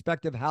from our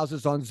respective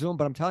houses on Zoom,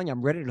 but I'm telling you,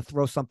 I'm ready to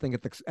throw something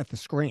at the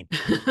screen.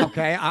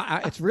 Okay,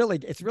 it's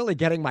really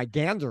getting my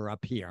gander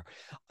up here.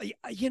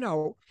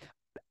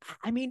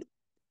 I mean,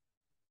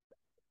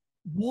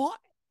 what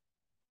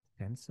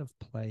sense of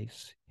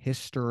place,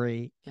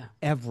 history,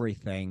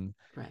 everything,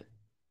 right?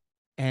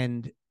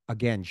 And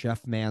again,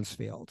 Jeff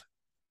Mansfield.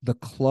 The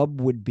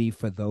club would be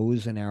for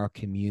those in our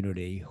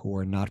community who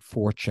are not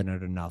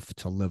fortunate enough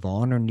to live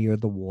on or near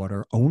the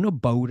water, own a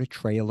boat, a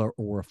trailer,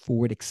 or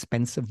afford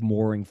expensive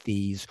mooring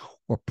fees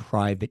or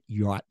private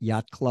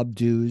yacht club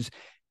dues.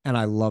 And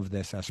I love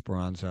this,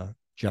 Esperanza,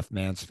 Jeff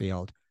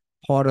Mansfield.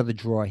 Part of the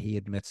draw, he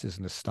admits, is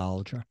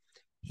nostalgia.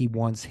 He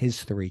wants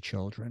his 3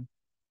 children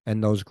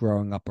and those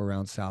growing up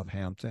around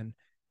Southampton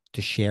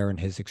to share in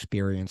his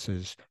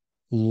experiences,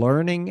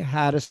 learning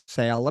how to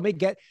sail. Let me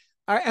get...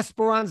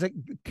 Esperanza,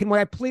 can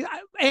I please,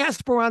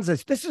 Esperanza,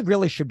 this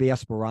really should be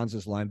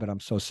Esperanza's line, but I'm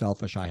so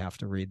selfish I have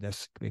to read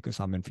this because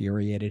I'm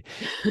infuriated.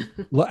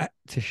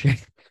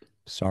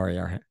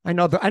 Sorry, I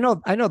know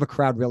the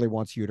crowd really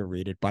wants you to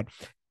read it, but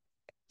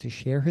to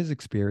share his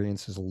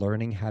experiences,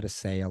 learning how to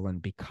sail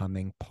and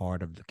becoming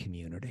part of the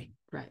community.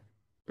 Right.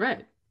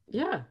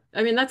 Yeah.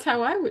 I mean, that's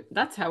how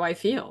I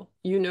feel.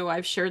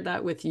 I've shared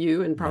that with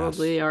you and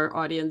probably our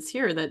audience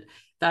here,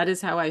 that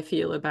is how I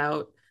feel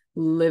about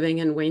living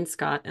in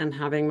Wainscott and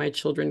having my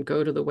children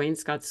go to the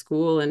Wainscott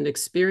school and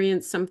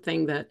experience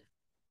something that,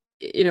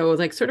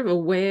 like sort of a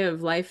way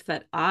of life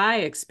that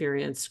I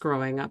experienced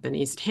growing up in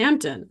East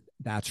Hampton.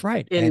 That's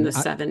right. In the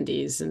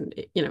 70s and,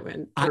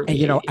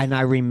 and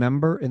I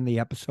remember in the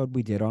episode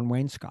we did on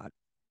Wainscott,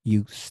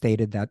 you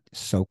stated that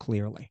so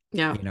clearly.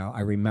 Yeah. I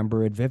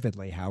remember it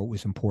vividly, how it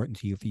was important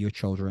to you for your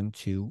children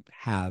to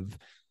have,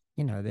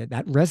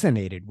 that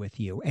resonated with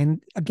you.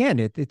 And again,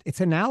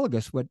 it's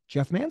analogous what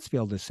Jeff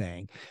Mansfield is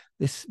saying.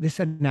 This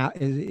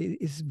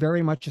is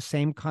very much the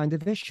same kind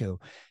of issue.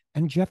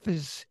 And Jeff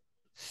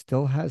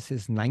still has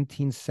his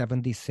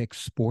 1976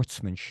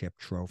 sportsmanship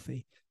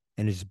trophy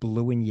and his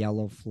blue and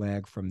yellow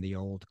flag from the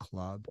old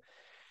club.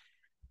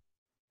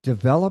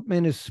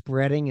 Development is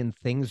spreading and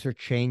things are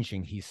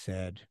changing, he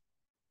said.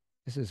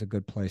 This is a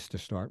good place to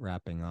start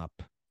wrapping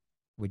up.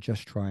 We're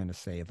just trying to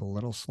save a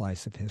little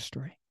slice of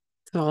history.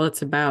 That's all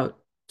it's about.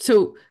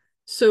 So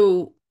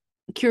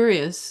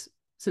curious,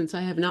 since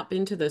I have not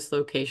been to this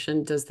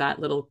location, was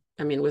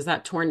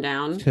that torn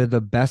down? To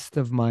the best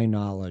of my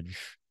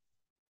knowledge,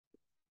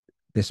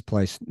 this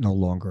place no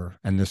longer,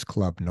 and this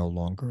club no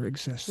longer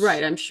exists.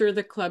 Right. I'm sure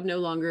the club no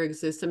longer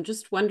exists. I'm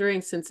just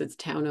wondering, since it's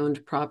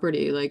town-owned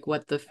property, like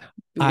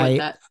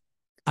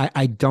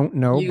I don't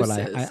know, but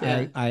uses.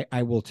 Yeah.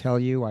 I will tell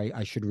you,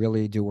 I should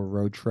really do a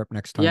road trip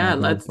next time I Yeah,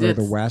 go let's to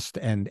the it's West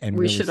and we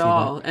really should see that.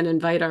 all and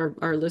invite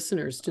our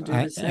listeners to do the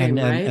And same,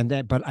 right?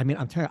 that, but I mean,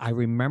 I'm telling you, I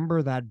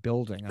remember that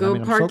building, and I Go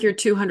mean, I'm park so your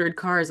 200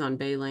 cars on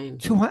Bay Lane.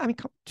 200. I mean,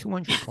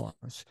 200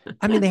 cars.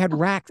 I mean, they had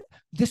racked.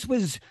 This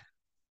wasn't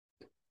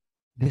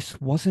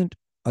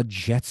a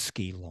jet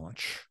ski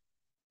launch.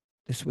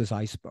 This was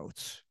ice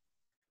boats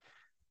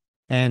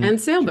and And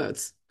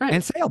sailboats,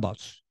 right?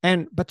 sailboats.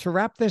 And but to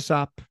wrap this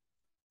up,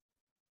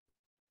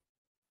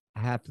 I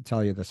have to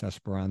tell you this,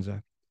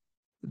 Esperanza.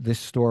 This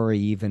story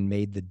even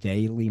made the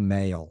Daily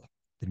Mail,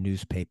 the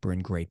newspaper in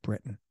Great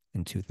Britain,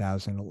 in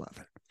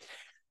 2011.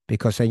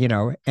 Because,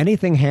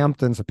 anything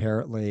Hamptons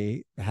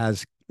apparently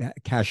has Makes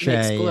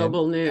cachet, and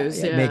global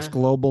news, it makes yeah.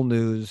 global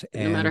news.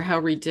 No matter And how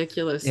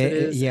ridiculous it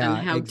is and yeah,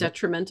 how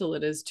detrimental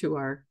it is to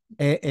our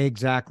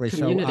exactly.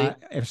 community.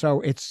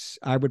 So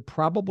I would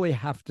probably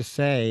have to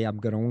say I'm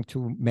going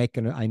to make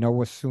I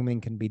know assuming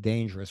can be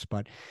dangerous,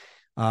 but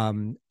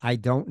I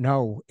don't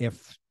know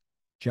if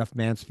Jeff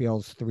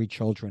Mansfield's three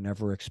children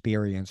ever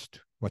experienced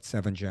what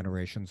seven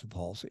generations of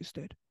Halseys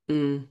did.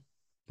 Mm,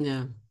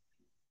 yeah.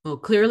 Well,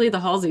 clearly the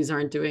Halseys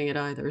aren't doing it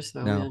either. So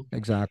yeah. No,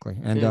 exactly.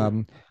 And Yeah.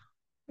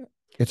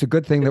 it's a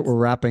good thing that It's, we're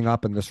wrapping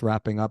up, and this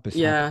wrapping up is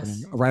happening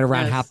yes. right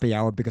around Yes. happy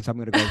hour because I'm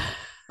going to go.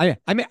 I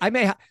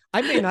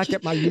may not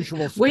get my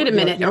usual. Wait a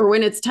minute, or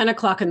when it's 10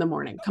 o'clock in the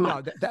morning. Come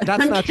on. No, that's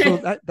I'm not true.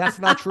 kidding. That's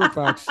not true,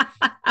 folks.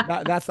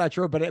 That's not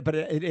true. But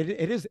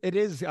it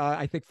is.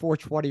 I think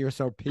 4:20 or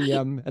so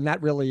p.m. and that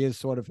really is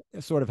sort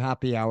of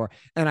happy hour.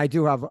 And I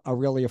do have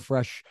a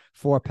fresh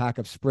 4-pack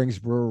of Springs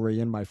Brewery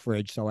in my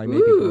fridge, so I may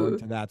be going Ooh.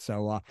 to that.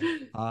 So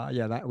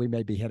yeah, that we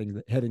may be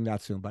hitting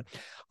that soon. But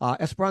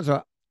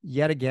Esperanza,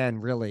 yet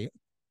again, really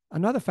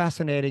another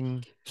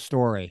fascinating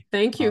story.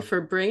 Thank you for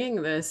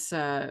bringing this,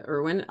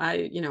 Irwin.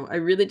 I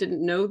really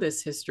didn't know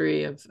this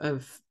history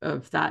of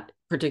that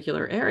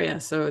particular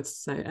area. So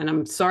and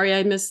I'm sorry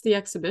I missed the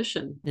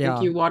exhibition. Thank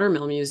Yeah. you,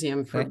 Watermill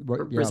Museum, for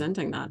Yeah,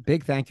 presenting that.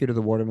 big thank you to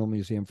the Watermill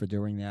Museum for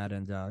doing that,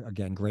 and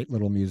again, great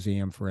little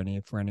museum for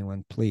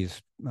anyone.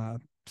 Please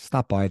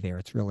stop by there.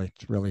 It's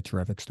really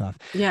terrific stuff.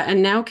 Yeah,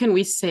 and now can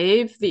we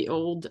save the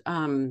old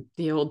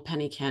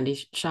penny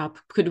candy shop?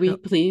 Could we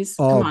please?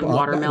 Come Oh, on,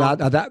 Watermill.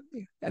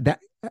 that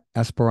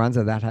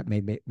Esperanza, that may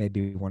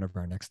be one of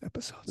our next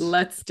episodes.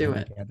 Let's do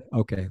it.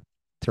 Okay,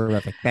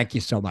 terrific. Thank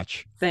you so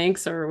much.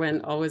 Thanks, Irwin.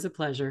 Always a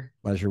pleasure.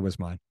 Pleasure was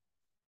mine.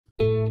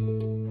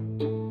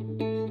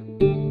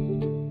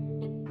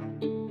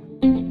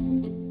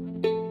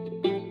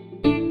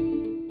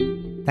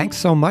 Thanks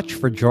so much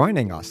for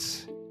joining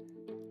us.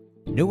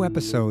 New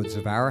episodes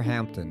of Our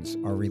Hamptons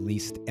are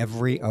released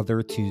every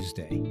other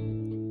Tuesday.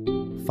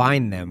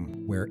 Find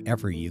them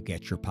wherever you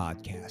get your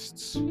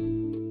podcasts.